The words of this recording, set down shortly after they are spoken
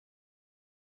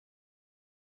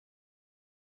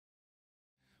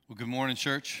Well, good morning,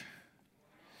 church.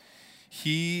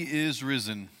 He is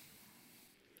risen.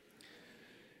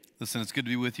 Listen, it's good to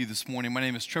be with you this morning. My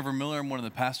name is Trevor Miller. I'm one of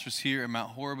the pastors here at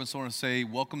Mount Horeb. And so I want to say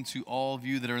welcome to all of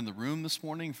you that are in the room this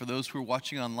morning. For those who are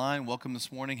watching online, welcome this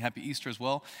morning. Happy Easter as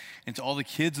well. And to all the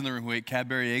kids in the room who ate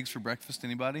Cadbury eggs for breakfast,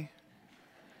 anybody?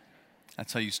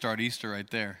 That's how you start Easter right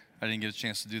there. I didn't get a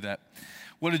chance to do that.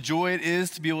 What a joy it is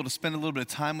to be able to spend a little bit of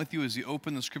time with you as you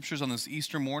open the scriptures on this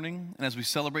Easter morning and as we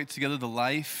celebrate together the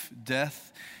life,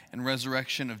 death, and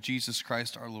resurrection of Jesus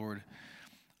Christ our Lord.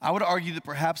 I would argue that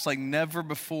perhaps like never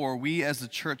before, we as the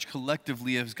church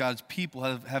collectively, as God's people,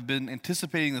 have been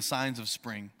anticipating the signs of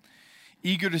spring.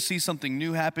 Eager to see something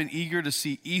new happen, eager to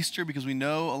see Easter because we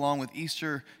know along with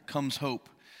Easter comes hope.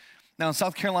 Now in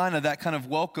South Carolina, that kind of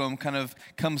welcome kind of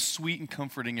comes sweet and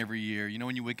comforting every year. You know,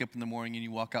 when you wake up in the morning and you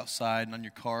walk outside and on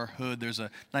your car hood, there's a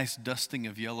nice dusting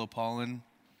of yellow pollen.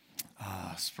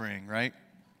 Spring, right?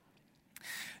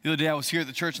 The other day I was here at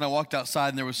the church and I walked outside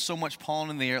and there was so much pollen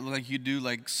in the air. It looked like you'd do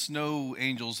like snow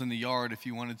angels in the yard if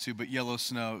you wanted to, but yellow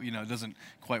snow, you know, it doesn't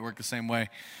quite work the same way.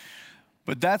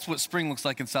 But that's what spring looks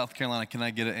like in South Carolina. Can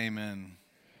I get an amen?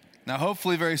 Now,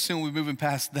 hopefully very soon we're moving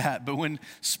past that. But when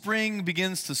spring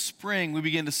begins to spring, we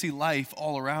begin to see life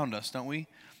all around us, don't we?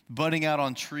 Budding out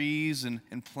on trees and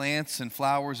plants and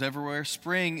flowers everywhere.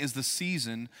 Spring is the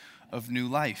season of new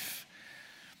life.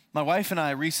 My wife and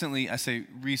I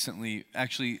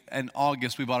actually in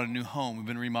August, we bought a new home. We've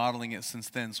been remodeling it since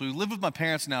then. So we've lived with my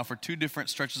parents now for 2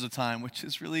 different stretches of time, which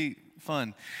is really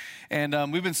fun.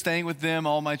 And we've been staying with them,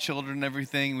 all my children and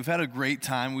everything. We've had a great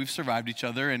time. We've survived each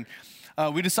other. And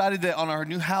we decided that on our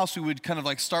new house, we would kind of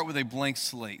like start with a blank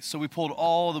slate. So we pulled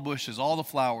all the bushes, all the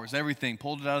flowers, everything,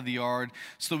 pulled it out of the yard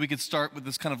so that we could start with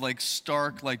this kind of like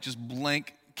stark, like just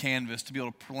blank canvas to be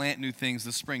able to plant new things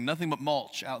this spring. Nothing but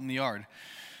mulch out in the yard.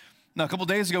 Now, a couple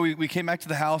days ago, we came back to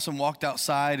the house and walked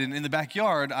outside. And in the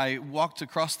backyard, I walked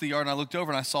across the yard and I looked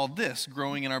over and I saw this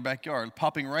growing in our backyard,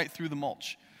 popping right through the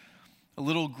mulch. A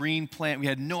little green plant. We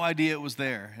had no idea it was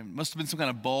there. It must have been some kind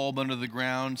of bulb under the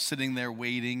ground sitting there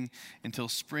waiting until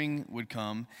spring would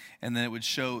come, and then it would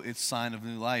show its sign of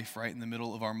new life right in the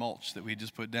middle of our mulch that we had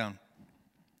just put down.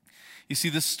 You see,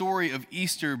 the story of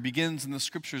Easter begins in the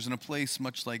scriptures in a place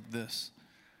much like this,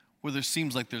 where there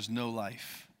seems like there's no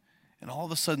life, and all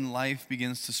of a sudden life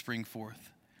begins to spring forth.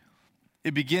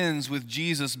 It begins with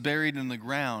Jesus buried in the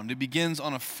ground. It begins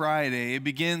on a Friday. It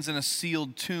begins in a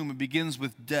sealed tomb. It begins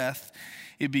with death.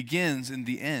 It begins in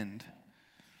the end.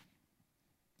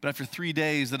 But after 3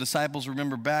 days, the disciples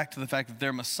remember back to the fact that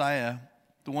their Messiah,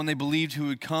 the one they believed who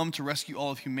would come to rescue all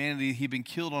of humanity, he'd been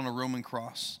killed on a Roman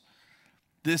cross.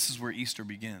 This is where Easter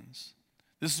begins.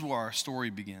 This is where our story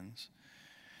begins.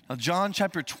 Now, John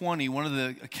chapter 20, one of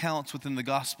the accounts within the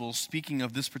Gospels, speaking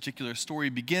of this particular story,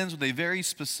 begins with a very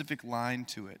specific line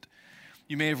to it.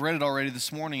 You may have read it already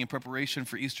this morning in preparation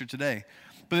for Easter today.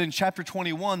 But in chapter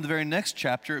 21, the very next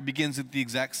chapter, it begins with the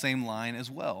exact same line as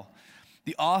well.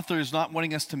 The author is not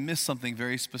wanting us to miss something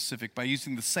very specific by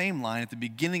using the same line at the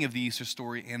beginning of the Easter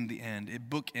story and the end. It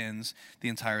bookends the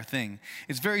entire thing.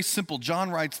 It's very simple.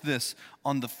 John writes this,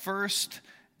 on the first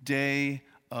day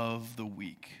of the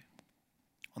week.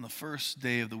 On the first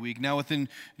day of the week. Now, within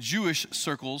Jewish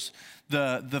circles,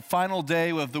 the final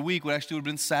day of the week would have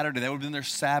been Saturday. That would have been their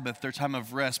Sabbath, their time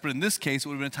of rest. But in this case, it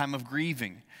would have been a time of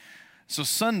grieving. So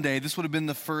Sunday, this would have been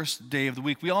the first day of the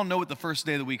week. We all know what the first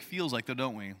day of the week feels like, though,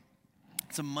 don't we?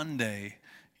 It's a Monday.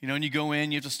 You know, and you go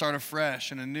in, you have to start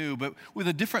afresh and anew. But with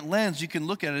a different lens, you can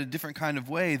look at it a different kind of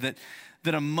way. That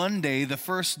a Monday, the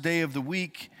first day of the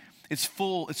week, it's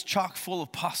chock full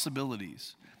of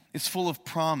possibilities. It's full of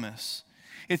promise.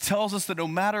 It tells us that no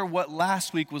matter what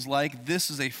last week was like,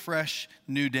 this is a fresh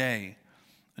new day,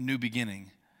 a new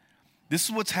beginning. This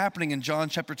is what's happening in John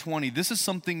chapter 20. This is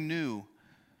something new.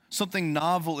 Something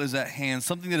novel is at hand,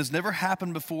 something that has never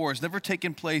happened before, has never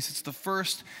taken place. It's the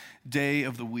first day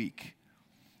of the week.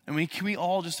 And can we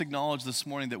all just acknowledge this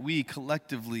morning that we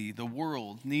collectively, the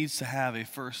world, needs to have a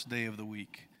first day of the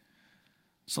week.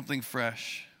 Something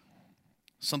fresh,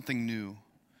 something new.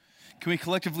 Can we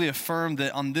collectively affirm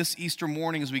that on this Easter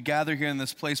morning as we gather here in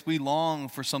this place, we long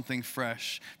for something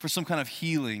fresh, for some kind of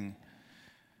healing,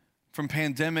 from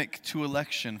pandemic to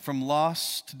election, from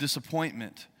loss to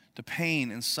disappointment, to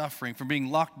pain and suffering, from being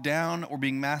locked down or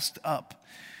being masked up.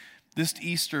 This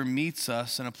Easter meets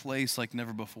us in a place like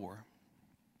never before.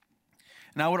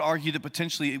 And I would argue that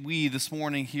potentially we this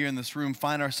morning here in this room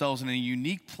find ourselves in a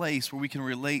unique place where we can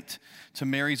relate to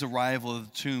Mary's arrival at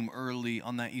the tomb early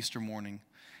on that Easter morning,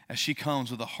 as she comes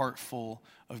with a heart full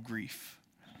of grief.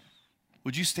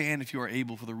 Would you stand if you are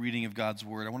able for the reading of God's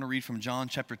word? I want to read from John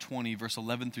chapter 20, verse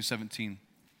 11 through 17.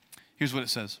 Here's what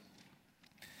it says.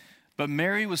 But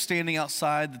Mary was standing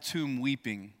outside the tomb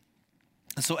weeping.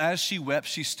 And so as she wept,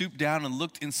 she stooped down and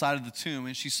looked inside of the tomb,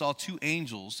 and she saw two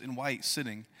angels in white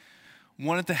sitting,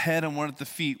 one at the head and one at the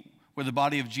feet, where the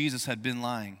body of Jesus had been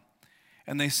lying.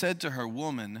 And they said to her,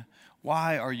 "Woman,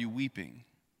 why are you weeping?"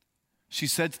 She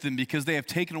said to them, "Because they have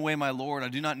taken away my Lord. I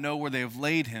do not know where they have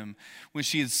laid him." When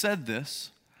she had said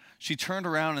this, she turned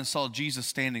around and saw Jesus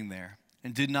standing there,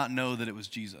 and did not know that it was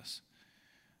Jesus.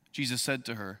 Jesus said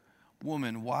to her,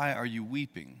 "Woman, why are you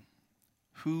weeping?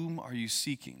 Whom are you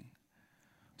seeking?"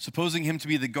 Supposing him to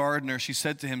be the gardener, she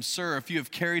said to him, "Sir, if you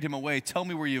have carried him away, tell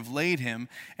me where you have laid him,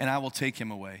 and I will take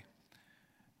him away."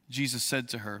 Jesus said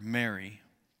to her, "Mary."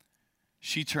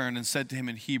 She turned and said to him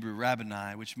in Hebrew,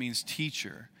 "Rabboni," which means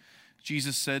teacher.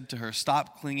 Jesus said to her,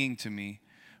 "Stop clinging to me,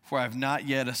 for I have not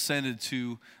yet ascended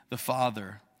to the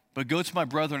Father. But go to my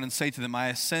brethren and say to them, I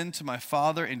ascend to my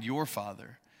Father and your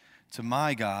Father, to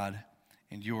my God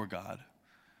and your God."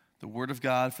 The word of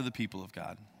God for the people of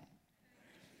God.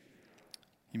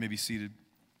 You may be seated.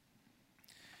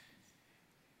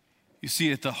 You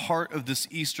see, at the heart of this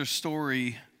Easter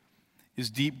story is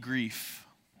deep grief,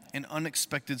 an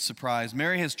unexpected surprise.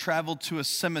 Mary has traveled to a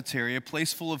cemetery, a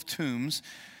place full of tombs,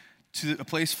 to a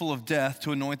place full of death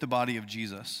to anoint the body of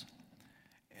Jesus.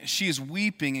 She is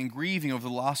weeping and grieving over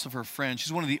the loss of her friend.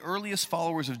 She's one of the earliest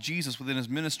followers of Jesus within his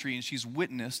ministry, and she's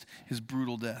witnessed his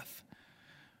brutal death.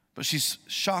 But she's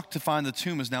shocked to find the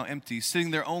tomb is now empty,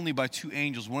 sitting there only by two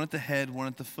angels, one at the head, one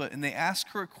at the foot. And they ask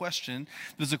her a question.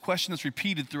 There's a question that's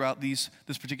repeated throughout this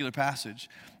particular passage.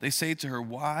 They say to her,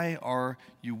 "Why are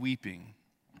you weeping?"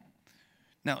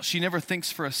 Now, she never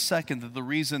thinks for a second that the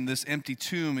reason this empty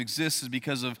tomb exists is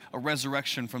because of a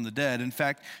resurrection from the dead. In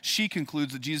fact, she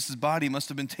concludes that Jesus' body must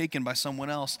have been taken by someone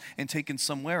else and taken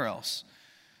somewhere else.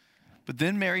 But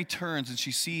then Mary turns and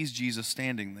she sees Jesus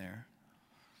standing there.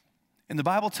 And the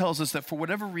Bible tells us that for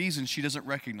whatever reason, she doesn't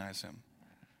recognize him.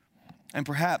 And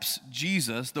perhaps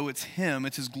Jesus, though it's him,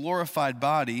 it's his glorified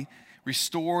body,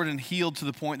 restored and healed to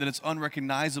the point that it's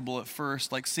unrecognizable at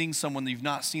first, like seeing someone that you've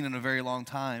not seen in a very long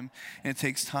time, and it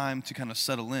takes time to kind of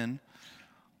settle in.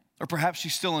 Or perhaps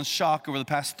she's still in shock over the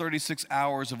past 36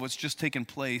 hours of what's just taken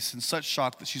place, in such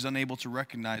shock that she's unable to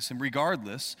recognize him.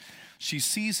 Regardless, she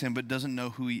sees him but doesn't know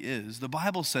who he is. The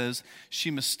Bible says she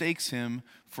mistakes him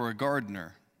for a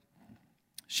gardener.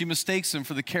 She mistakes him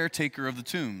for the caretaker of the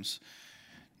tombs.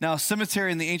 Now, a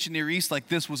cemetery in the ancient Near East like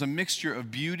this was a mixture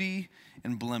of beauty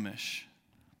and blemish,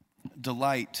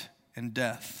 delight and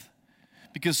death.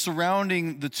 Because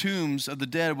surrounding the tombs of the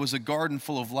dead was a garden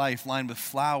full of life, lined with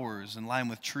flowers and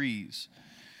lined with trees.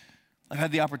 I've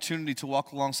had the opportunity to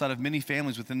walk alongside of many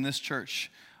families within this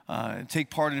church and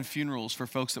take part in funerals for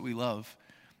folks that we love.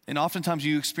 And oftentimes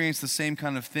you experience the same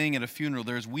kind of thing at a funeral.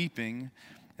 There's weeping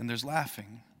and there's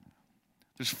laughing.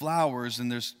 There's flowers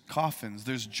and there's coffins.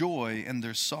 There's joy and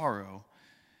there's sorrow.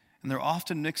 And they're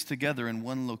often mixed together in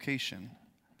one location.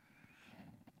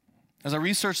 As I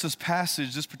researched this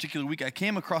passage this particular week, I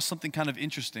came across something kind of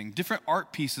interesting. Different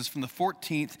art pieces from the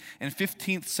 14th and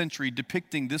 15th century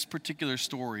depicting this particular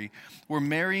story, where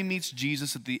Mary meets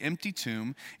Jesus at the empty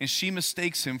tomb and she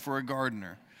mistakes him for a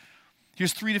gardener.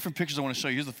 Here's three different pictures I want to show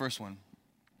you. Here's the first one.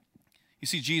 You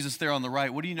see Jesus there on the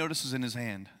right. What do you notice is in his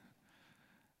hand?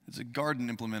 It's a garden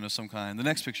implement of some kind. The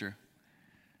next picture,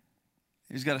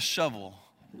 he's got a shovel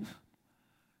and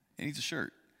he needs a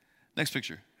shirt. Next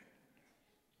picture,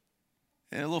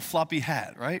 and a little floppy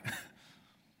hat, right?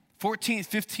 14th,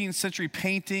 15th century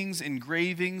paintings,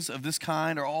 engravings of this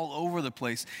kind are all over the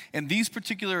place. And these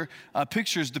particular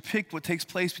pictures depict what takes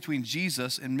place between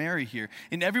Jesus and Mary here.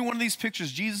 In every one of these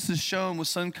pictures, Jesus is shown with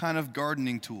some kind of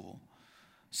gardening tool.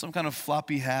 Some kind of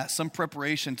floppy hat, some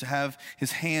preparation to have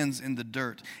his hands in the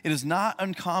dirt. It is not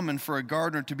uncommon for a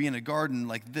gardener to be in a garden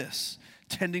like this,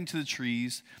 tending to the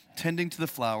trees, tending to the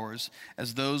flowers,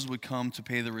 as those would come to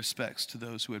pay their respects to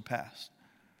those who had passed.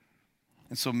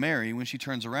 And so Mary, when she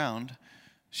turns around,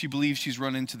 she believes she's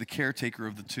run into the caretaker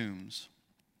of the tombs,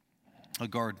 a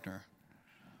gardener.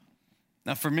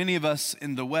 Now, for many of us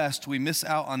in the West, we miss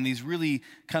out on these really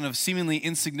kind of seemingly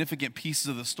insignificant pieces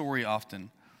of the story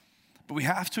often. But we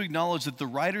have to acknowledge that the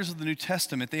writers of the New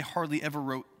Testament, they hardly ever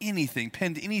wrote anything,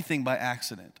 penned anything by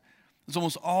accident. It's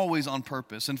almost always on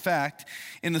purpose. In fact,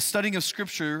 in the studying of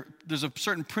Scripture, there's a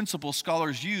certain principle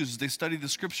scholars use as they study the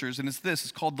Scriptures, and it's this.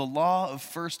 It's called the law of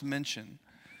first mention.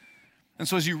 And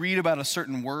so as you read about a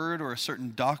certain word or a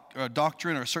certain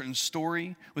doctrine or a certain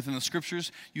story within the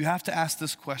Scriptures, you have to ask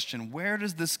this question: where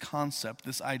does this concept,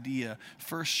 this idea,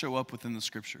 first show up within the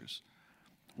Scriptures?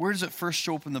 Where does it first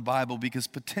show up in the Bible? Because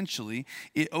potentially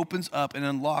it opens up and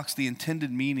unlocks the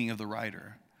intended meaning of the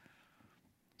writer.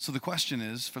 So the question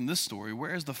is, from this story,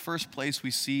 where is the first place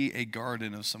we see a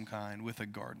garden of some kind with a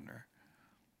gardener?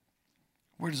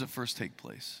 Where does it first take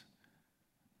place?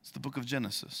 It's the book of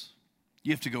Genesis.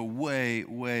 You have to go way,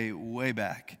 way, way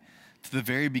back to the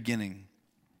very beginning.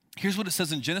 Here's what it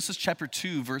says in Genesis chapter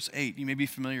 2, verse 8. You may be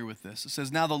familiar with this. It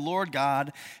says, "Now the Lord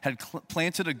God had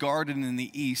planted a garden in the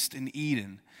east in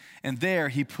Eden, and there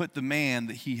he put the man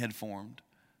that he had formed."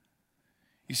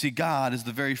 You see, God is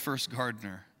the very first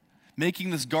gardener. Making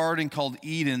this garden called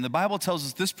Eden, the Bible tells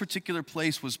us this particular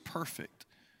place was perfect.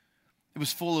 It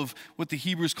was full of what the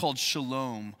Hebrews called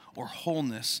shalom, or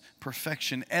wholeness,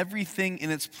 perfection, everything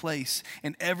in its place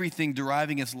and everything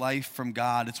deriving its life from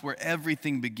God. It's where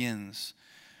everything begins,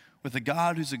 with a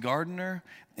God who's a gardener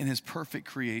in his perfect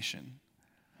creation.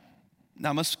 Now,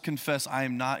 I must confess, I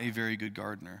am not a very good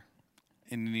gardener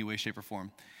in any way, shape, or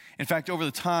form. In fact, over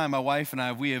the time, my wife and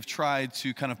I, we have tried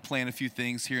to kind of plant a few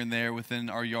things here and there within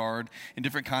our yard in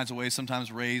different kinds of ways,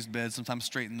 sometimes raised beds, sometimes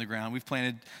straight in the ground. We've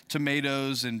planted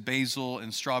tomatoes and basil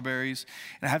and strawberries,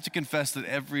 and I have to confess that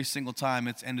every single time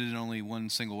it's ended in only one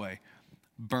single way: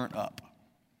 burnt up,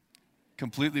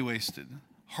 completely wasted.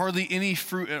 Hardly any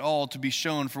fruit at all to be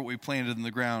shown for what we planted in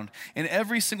the ground. And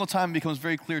every single time it becomes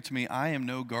very clear to me, I am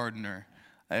no gardener.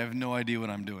 I have no idea what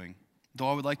I'm doing, though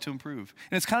I would like to improve.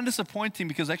 And it's kind of disappointing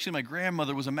because actually my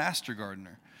grandmother was a master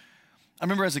gardener. I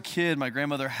remember as a kid, my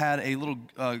grandmother had a little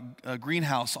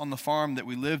greenhouse on the farm that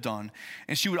we lived on.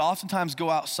 And she would oftentimes go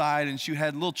outside and she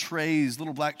had little trays,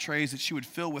 little black trays that she would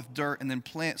fill with dirt and then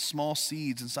plant small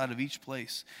seeds inside of each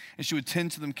place. And she would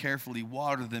tend to them carefully,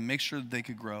 water them, make sure that they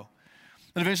could grow.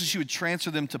 And eventually she would transfer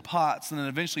them to pots and then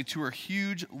eventually to her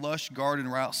huge, lush garden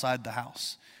right outside the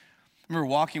house. I remember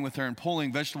walking with her and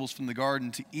pulling vegetables from the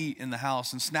garden to eat in the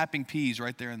house and snapping peas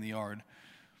right there in the yard.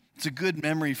 It's a good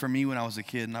memory for me when I was a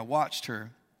kid, and I watched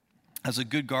her as a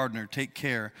good gardener take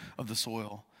care of the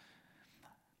soil.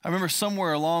 I remember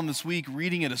somewhere along this week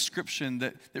reading a description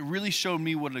that really showed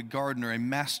me what a gardener, a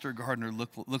master gardener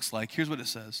looks like. Here's what it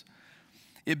says.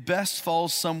 It best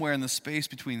falls somewhere in the space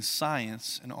between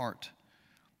science and art.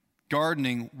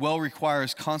 Gardening well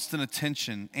requires constant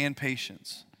attention and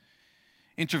patience,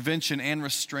 intervention and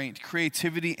restraint,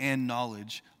 creativity and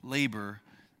knowledge, labor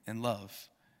and love.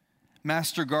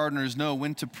 Master gardeners know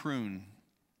when to prune,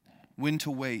 when to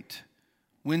wait,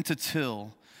 when to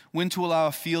till, when to allow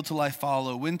a field to lie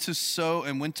fallow, when to sow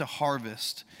and when to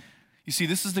harvest. You see,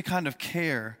 this is the kind of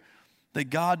care that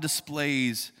God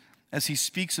displays as he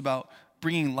speaks about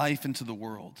bringing life into the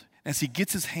world, as he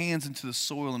gets his hands into the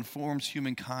soil and forms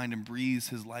humankind and breathes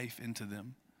his life into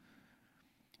them.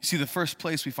 You see, the first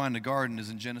place we find a garden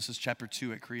is in Genesis chapter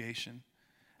 2 at creation,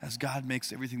 as God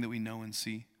makes everything that we know and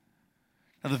see.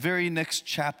 Now, the very next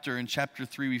chapter, in chapter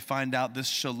 3, we find out this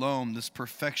shalom, this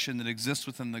perfection that exists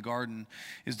within the garden,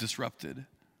 is disrupted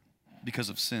because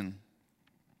of sin.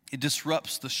 It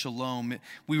disrupts the shalom.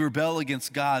 We rebel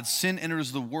against God. Sin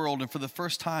enters the world, and for the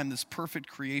first time, this perfect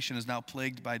creation is now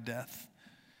plagued by death.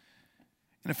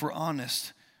 And if we're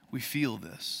honest, we feel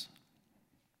this.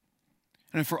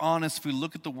 And if we're honest, if we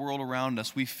look at the world around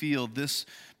us, we feel this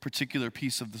particular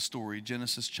piece of the story,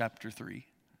 Genesis chapter 3.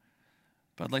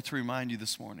 But I'd like to remind you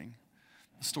this morning,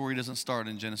 the story doesn't start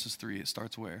in Genesis 3. It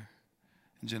starts where?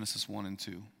 In Genesis 1 and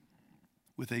 2,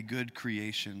 with a good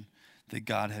creation that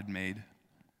God had made.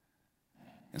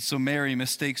 And so Mary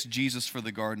mistakes Jesus for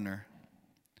the gardener.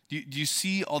 Do you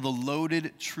see all the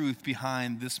loaded truth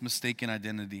behind this mistaken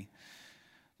identity?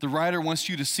 The writer wants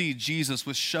you to see Jesus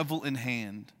with shovel in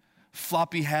hand,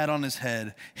 floppy hat on his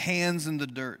head, hands in the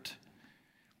dirt.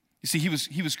 You see,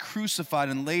 he was crucified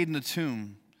and laid in a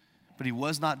tomb, but he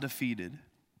was not defeated.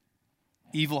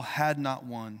 Evil had not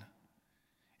won.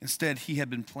 Instead, he had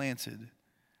been planted.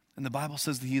 And the Bible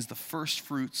says that he is the first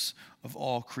fruits of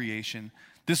all creation.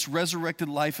 This resurrected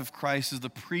life of Christ is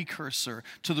the precursor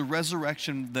to the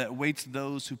resurrection that awaits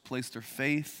those who place their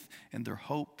faith and their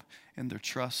hope and their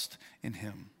trust in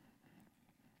him.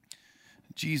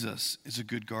 Jesus is a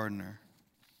good gardener,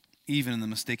 even in the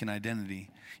mistaken identity.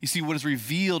 You see, what is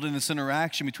revealed in this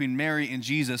interaction between Mary and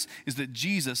Jesus is that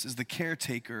Jesus is the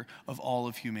caretaker of all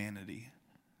of humanity.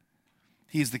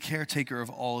 He is the caretaker of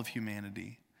all of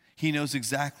humanity. He knows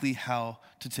exactly how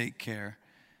to take care.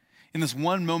 In this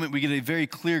one moment, we get a very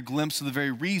clear glimpse of the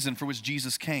very reason for which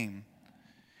Jesus came.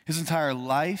 His entire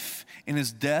life and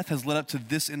his death has led up to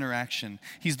this interaction.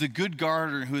 He's the good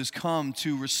gardener who has come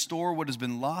to restore what has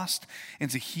been lost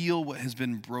and to heal what has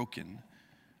been broken,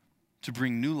 to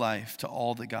bring new life to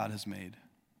all that God has made.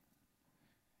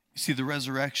 You see, the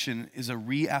resurrection is a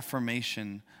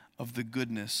reaffirmation of the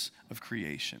goodness of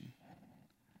creation,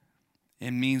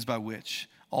 and means by which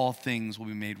all things will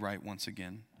be made right once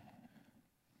again.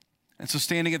 And so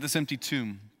standing at this empty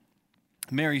tomb,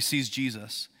 Mary sees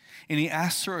Jesus, and he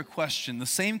asks her a question, the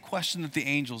same question that the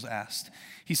angels asked.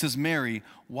 He says, Mary,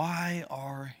 why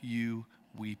are you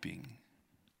weeping?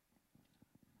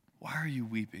 Why are you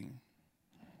weeping?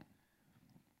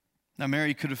 Now,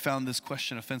 Mary could have found this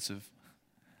question offensive.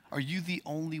 Are you the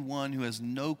only one who has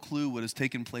no clue what has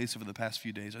taken place over the past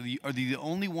few days? Are you the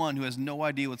only one who has no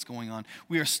idea what's going on?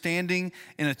 We are standing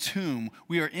in a tomb.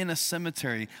 We are in a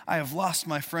cemetery. I have lost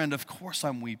my friend. Of course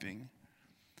I'm weeping.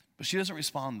 But she doesn't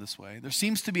respond this way. There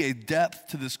seems to be a depth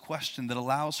to this question that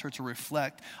allows her to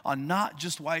reflect on not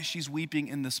just why she's weeping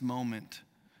in this moment,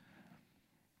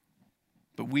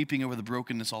 but weeping over the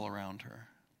brokenness all around her.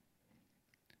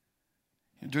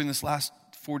 During this last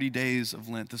 40 days of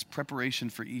Lent, this preparation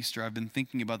for Easter, I've been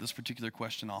thinking about this particular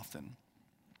question often.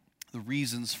 The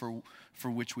reasons for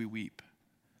which we weep.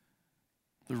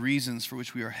 The reasons for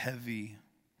which we are heavy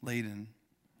laden.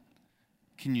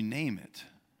 Can you name it?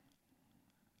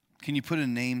 Can you put a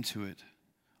name to it?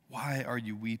 Why are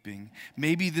you weeping?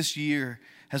 Maybe this year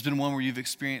has been one where you've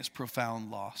experienced profound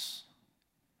loss.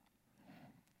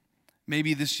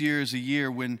 Maybe this year is a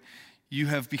year when you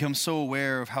have become so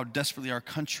aware of how desperately our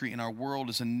country and our world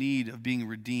is in need of being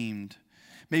redeemed.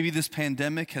 Maybe this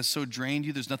pandemic has so drained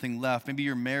you, there's nothing left. Maybe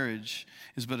your marriage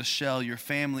is but a shell. Your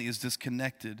family is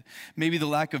disconnected. Maybe the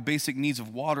lack of basic needs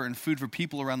of water and food for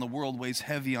people around the world weighs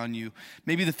heavy on you.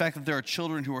 Maybe the fact that there are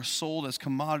children who are sold as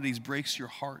commodities breaks your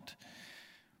heart.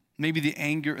 Maybe the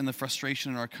anger and the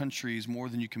frustration in our country is more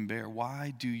than you can bear.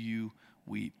 Why do you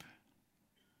weep?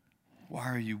 Why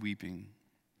are you weeping?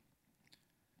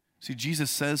 See, Jesus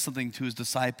says something to his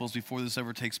disciples before this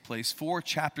ever takes place. 4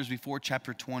 chapters before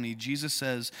chapter 20, Jesus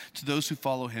says to those who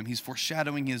follow him, he's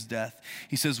foreshadowing his death.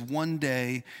 He says, one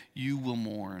day you will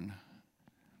mourn.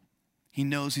 He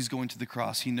knows he's going to the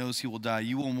cross. He knows he will die.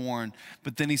 You will mourn.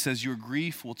 But then he says, your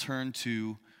grief will turn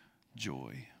to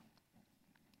joy.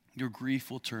 Your grief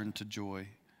will turn to joy.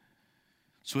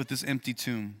 So at this empty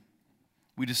tomb,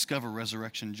 we discover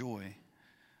resurrection joy.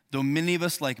 Though many of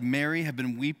us, like Mary, have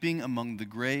been weeping among the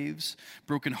graves,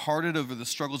 brokenhearted over the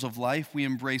struggles of life, we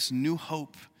embrace new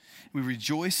hope. We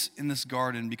rejoice in this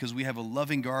garden because we have a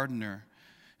loving gardener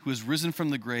who has risen from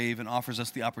the grave and offers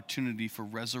us the opportunity for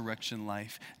resurrection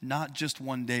life, not just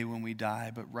one day when we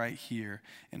die, but right here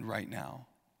and right now.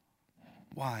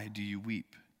 Why do you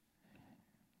weep?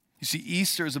 You see,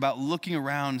 Easter is about looking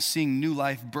around, seeing new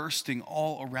life bursting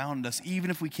all around us, even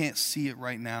if we can't see it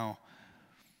right now.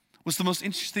 What's the most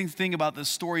interesting thing about this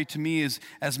story to me is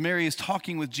as Mary is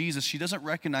talking with Jesus, she doesn't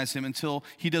recognize him until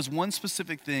he does one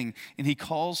specific thing, and he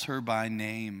calls her by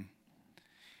name.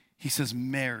 He says,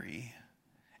 Mary,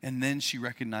 and then she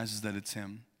recognizes that it's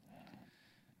him.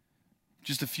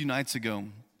 Just a few nights ago,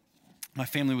 my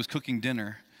family was cooking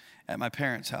dinner at my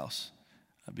parents' house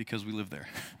because we live there.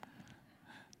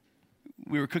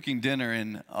 We were cooking dinner,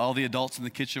 and all the adults in the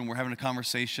kitchen were having a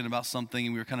conversation about something,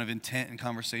 and we were kind of intent in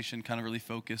conversation, kind of really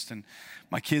focused. And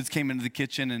my kids came into the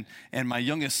kitchen, and my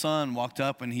youngest son walked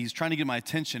up, and he's trying to get my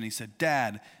attention. He said,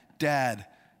 Dad, Dad,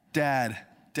 Dad,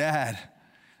 Dad.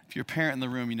 If you're a parent in the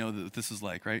room, you know what this is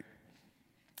like, right?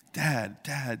 Dad,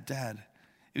 Dad, Dad.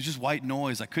 It was just white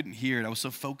noise. I couldn't hear it. I was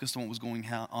so focused on what was going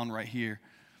on right here.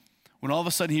 When all of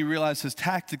a sudden he realized his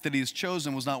tactic that he has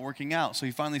chosen was not working out, so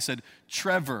he finally said,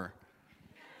 Trevor.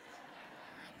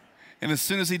 And as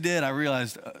soon as he did, I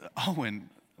realized,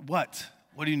 Owen, what?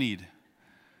 What do you need?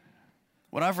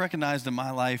 What I've recognized in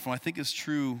my life, and I think is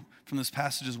true from this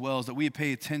passage as well, is that we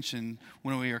pay attention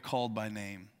when we are called by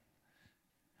name.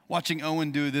 Watching Owen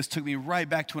do this took me right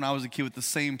back to when I was a kid with the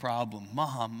same problem.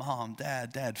 Mom,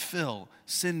 Dad, Phil,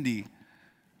 Cindy,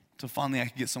 until finally I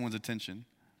could get someone's attention.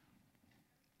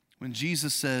 When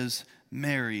Jesus says,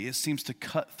 Mary, it seems to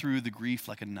cut through the grief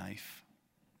like a knife.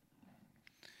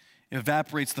 It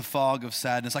evaporates the fog of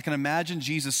sadness. I can imagine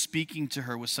Jesus speaking to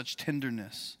her with such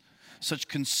tenderness, such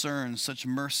concern, such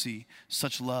mercy,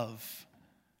 such love.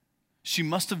 She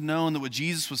must have known that what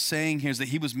Jesus was saying here is that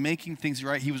he was making things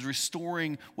right. He was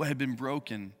restoring what had been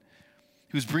broken.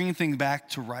 He was bringing things back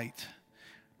to right.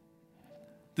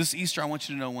 This Easter, I want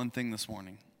you to know one thing this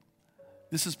morning.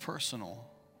 This is personal.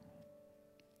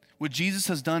 What Jesus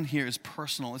has done here is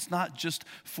personal. It's not just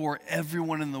for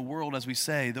everyone in the world, as we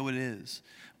say, though it is,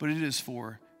 but it is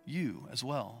for you as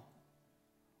well.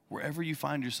 Wherever you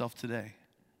find yourself today,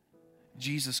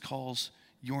 Jesus calls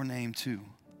your name too.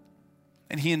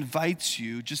 And he invites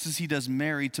you, just as he does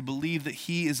Mary, to believe that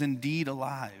he is indeed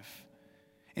alive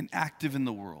and active in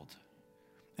the world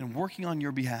and working on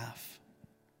your behalf,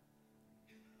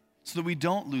 so that we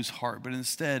don't lose heart, but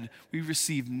instead we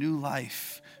receive new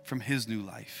life from his new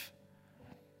life.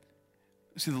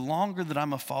 See, the longer that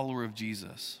I'm a follower of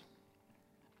Jesus,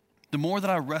 the more that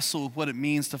I wrestle with what it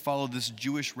means to follow this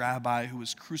Jewish rabbi who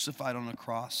was crucified on a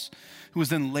cross, who was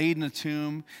then laid in a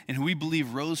tomb, and who we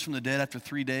believe rose from the dead after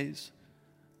 3 days,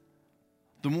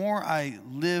 the more I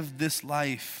live this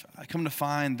life, I come to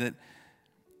find that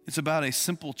it's about a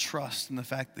simple trust in the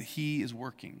fact that he is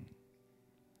working.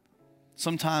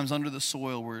 Sometimes under the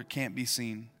soil where it can't be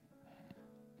seen,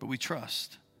 but we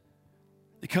trust.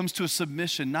 It comes to a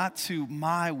submission, not to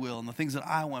my will and the things that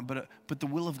I want, but the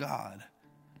will of God.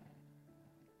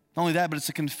 Not only that, but it's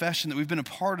a confession that we've been a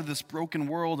part of this broken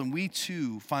world, and we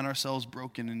too find ourselves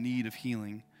broken in need of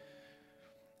healing.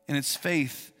 And it's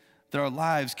faith that our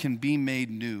lives can be made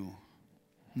new,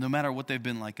 no matter what they've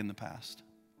been like in the past.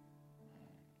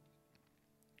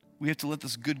 We have to let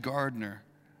this good gardener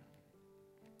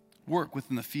work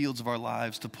within the fields of our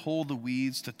lives, to pull the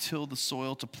weeds, to till the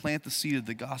soil, to plant the seed of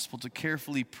the gospel, to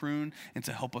carefully prune, and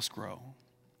to help us grow.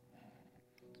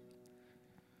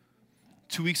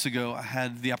 2 weeks ago, I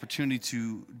had the opportunity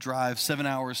to drive 7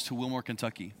 hours to Wilmore,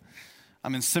 Kentucky.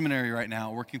 I'm in seminary right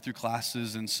now, working through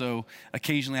classes, and so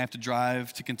occasionally I have to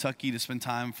drive to Kentucky to spend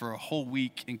time for a whole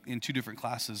week in 2 different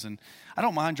classes. And I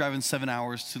don't mind driving 7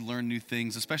 hours to learn new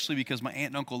things, especially because my aunt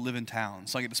and uncle live in town,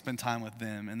 so I get to spend time with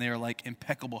them, and they are like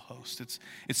impeccable hosts.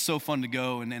 It's so fun to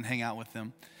go and hang out with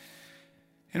them.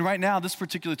 And right now, this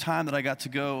particular time that I got to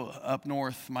go up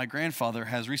north, my grandfather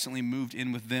has recently moved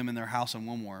in with them in their house in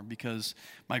Wilmore because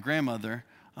my grandmother,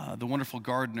 the wonderful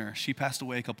gardener, she passed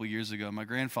away a couple years ago. My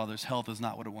grandfather's health is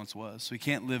not what it once was, so he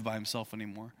can't live by himself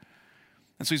anymore.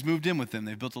 And so he's moved in with them.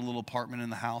 They've built a little apartment in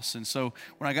the house. And so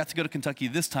when I got to go to Kentucky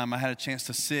this time, I had a chance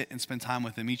to sit and spend time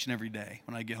with them each and every day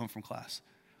when I get home from class.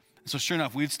 And so sure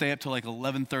enough, we'd stay up till like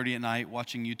 11:30 at night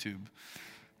watching YouTube,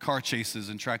 car chases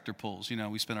and tractor pulls. You know,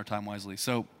 we spend our time wisely.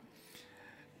 So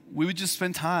we would just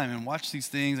spend time and watch these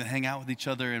things and hang out with each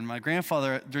other. And my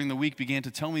grandfather, during the week, began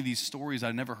to tell me these stories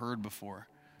I'd never heard before.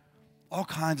 All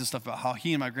kinds of stuff about how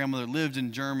he and my grandmother lived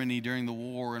in Germany during the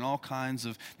war and all kinds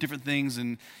of different things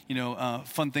and,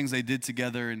 fun things they did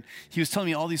together. And he was telling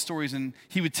me all these stories, and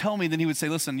he would tell me, then he would say,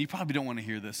 listen, you probably don't want to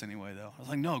hear this anyway, though. I was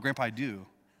like, no, Grandpa, I do.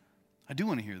 I do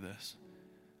want to hear this.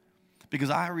 Because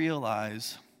I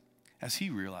realize, as he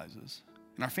realizes,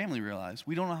 and our family realize,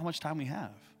 we don't know how much time we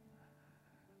have.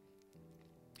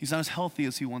 He's not as healthy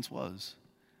as he once was.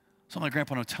 So my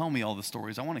grandpa would tell me all the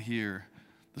stories. I want to hear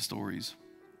the stories.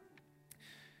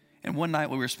 And one night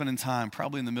when we were spending time,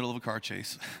 probably in the middle of a car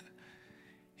chase,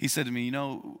 he said to me,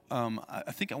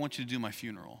 I think I want you to do my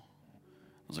funeral.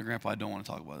 I was like, Grandpa, I don't want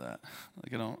to talk about that.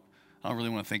 Like, I don't really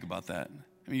want to think about that.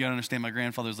 I mean, you got to understand, my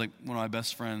grandfather's like one of my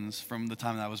best friends from the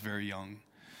time that I was very young.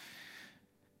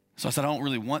 So I said, I don't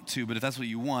really want to, but if that's what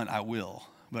you want, I will.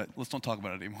 But let's don't talk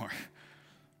about it anymore.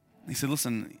 He said,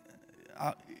 listen,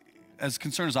 as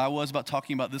concerned as I was about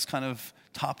talking about this kind of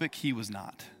topic, he was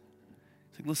not.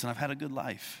 He's like, listen, I've had a good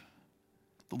life.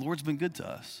 The Lord's been good to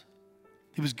us.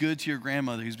 He was good to your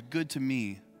grandmother. He's good to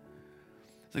me.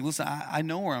 He's like, listen, I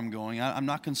know where I'm going. I'm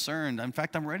not concerned. In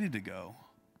fact, I'm ready to go.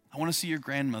 I want to see your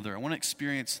grandmother. I want to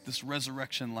experience this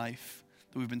resurrection life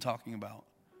that we've been talking about.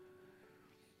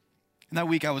 And that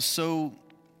week, I was so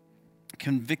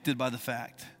convicted by the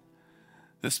fact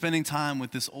that spending time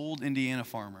with this old Indiana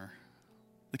farmer,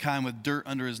 the kind with dirt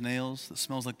under his nails that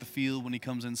smells like the field when he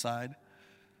comes inside,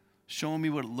 showing me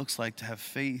what it looks like to have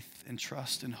faith and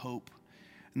trust and hope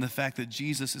in the fact that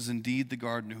Jesus is indeed the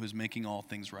gardener who is making all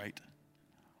things right.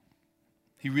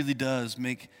 He really does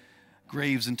make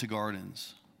graves into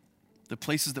gardens. The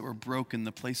places that were broken,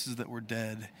 the places that were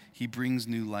dead, he brings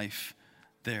new life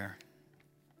there.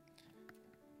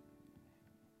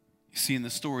 You see in the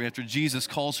story, after Jesus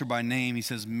calls her by name, he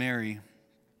says, Mary.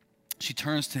 She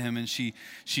turns to him and she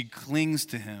clings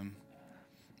to him.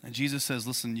 And Jesus says,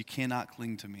 listen, you cannot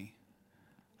cling to me.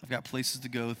 I've got places to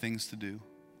go, things to do.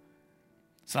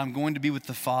 So I'm going to be with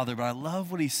the Father, but I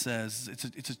love what he says.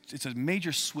 It's a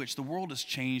major switch. The world has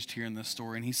changed here in this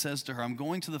story. And he says to her, I'm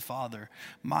going to the Father,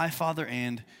 my Father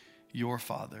and your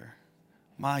Father,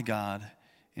 my God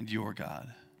and your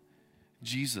God.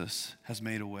 Jesus has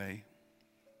made a way.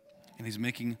 And he's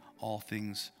making all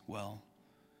things well.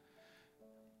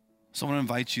 So I want to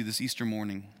invite you this Easter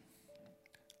morning,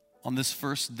 on this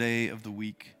first day of the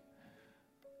week,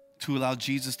 to allow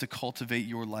Jesus to cultivate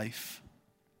your life.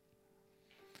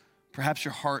 Perhaps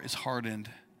your heart is hardened.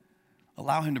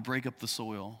 Allow him to break up the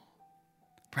soil.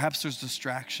 Perhaps there's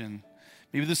distraction.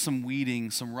 Maybe there's some weeding,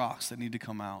 some rocks that need to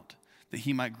come out, that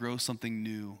he might grow something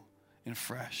new and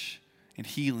fresh and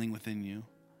healing within you.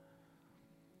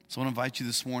 So I want to invite you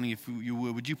this morning, if you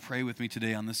would you pray with me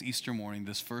today on this Easter morning,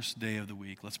 this first day of the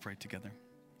week? Let's pray together.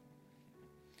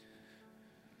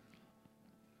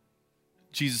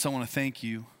 Jesus, I want to thank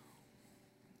you.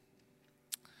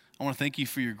 I want to thank you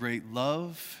for your great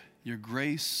love, your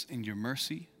grace, and your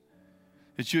mercy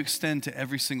that you extend to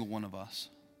every single one of us.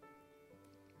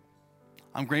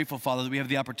 I'm grateful, Father, that we have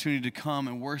the opportunity to come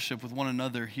and worship with one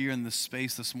another here in this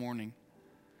space this morning.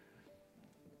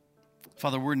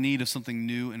 Father, we're in need of something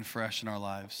new and fresh in our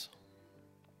lives.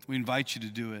 We invite you to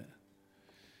do it.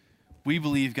 We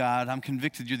believe, God, I'm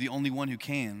convicted you're the only one who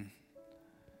can.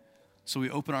 So we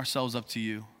open ourselves up to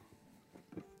you.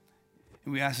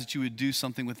 And we ask that you would do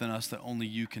something within us that only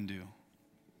you can do.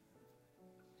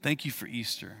 Thank you for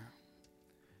Easter.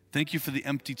 Thank you for the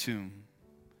empty tomb.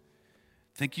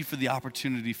 Thank you for the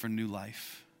opportunity for new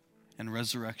life and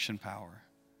resurrection power.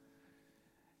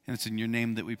 And it's in your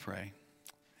name that we pray.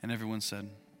 And everyone said,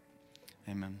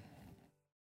 amen.